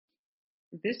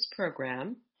This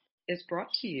program is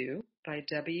brought to you by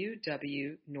W.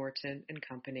 W. Norton and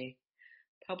Company,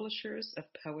 publishers of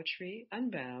Poetry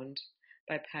Unbound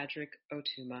by Padraig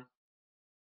Otuma.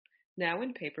 Now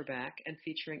in paperback and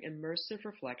featuring immersive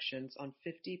reflections on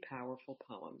 50 powerful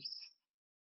poems.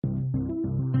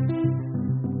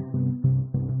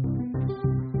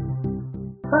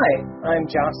 Hi, I'm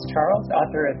Josh Charles,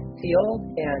 author of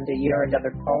Field and A Year and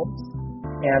Other Poems,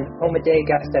 and Poem a Day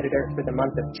guest editor for the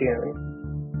month of June.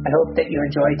 I hope that you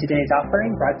enjoyed today's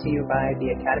offering, brought to you by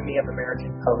the Academy of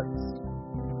American Poets.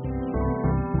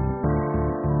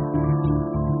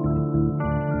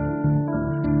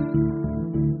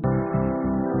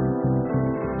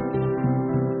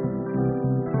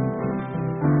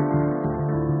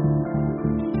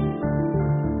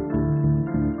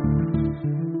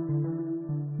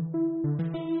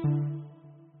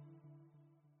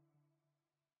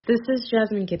 This is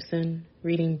Jasmine Gibson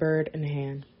reading Bird in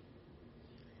Hand.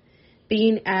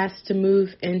 Being asked to move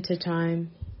into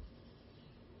time,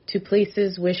 to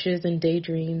places, wishes, and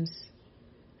daydreams,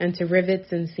 and to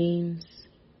rivets and seams.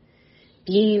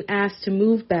 Being asked to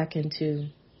move back into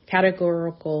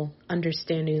categorical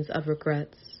understandings of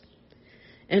regrets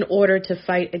in order to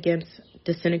fight against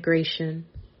disintegration,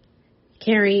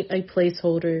 carrying a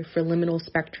placeholder for liminal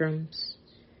spectrums,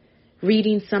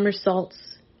 reading somersaults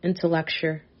into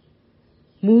lecture.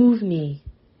 Move me,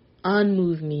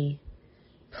 unmove me,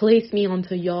 place me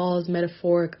onto y'all's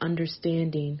metaphoric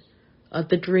understanding of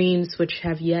the dreams which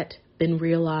have yet been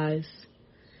realized.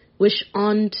 Wish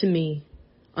on to me,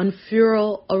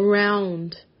 unfurl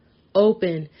around,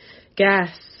 open,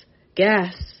 gas,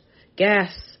 gas,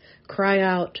 gas, cry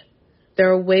out.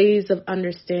 There are ways of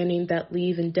understanding that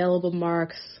leave indelible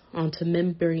marks onto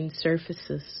membrane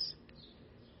surfaces.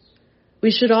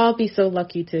 We should all be so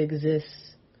lucky to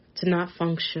exist, to not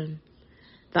function.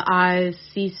 The eyes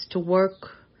cease to work,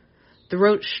 the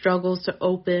throat struggles to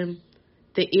open,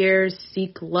 the ears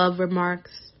seek love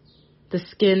remarks, the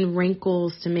skin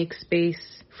wrinkles to make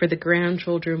space for the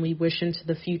grandchildren we wish into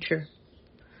the future.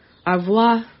 Au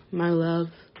revoir, my love.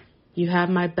 You have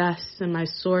my best and my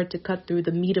sword to cut through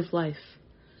the meat of life.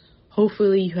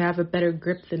 Hopefully you have a better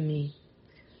grip than me.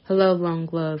 Hello, long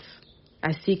glove.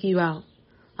 I seek you out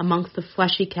amongst the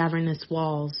fleshy cavernous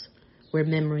walls where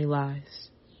memory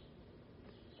lies.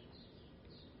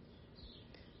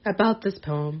 About this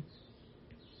poem.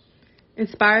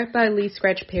 Inspired by Lee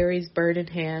Scratch Perry's Bird in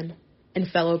Hand and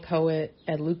fellow poet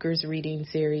at Luker's reading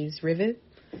series Rivet,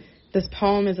 this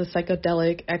poem is a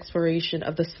psychedelic exploration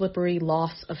of the slippery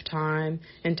loss of time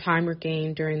and time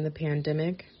regained during the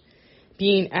pandemic,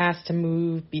 being asked to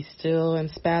move, be still,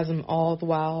 and spasm all the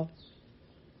while.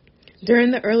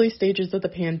 During the early stages of the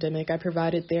pandemic, I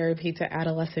provided therapy to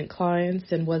adolescent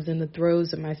clients and was in the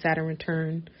throes of my Saturn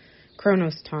return,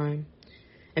 Chronos time,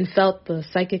 and felt the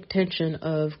psychic tension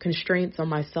of constraints on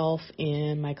myself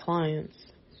and my clients.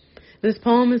 This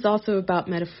poem is also about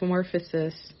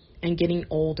metamorphosis and getting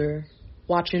older,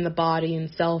 watching the body and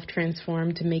self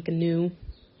transform to make anew.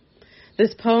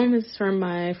 This poem is from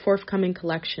my forthcoming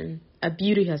collection, A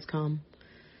Beauty Has Come,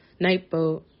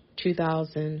 Nightboat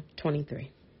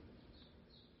 2023.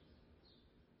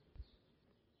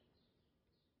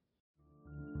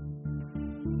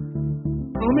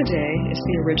 Poem a Day is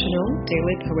the original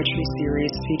daily poetry series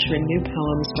featuring new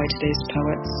poems by today's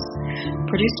poets.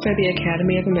 Produced by the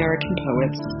Academy of American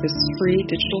Poets, this free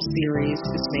digital series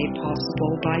is made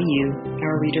possible by you,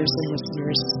 our readers and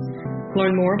listeners.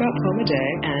 Learn more about Poem a Day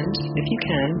and, if you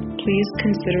can, please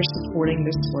consider supporting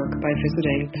this work by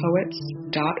visiting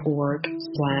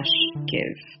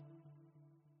poets.org/give.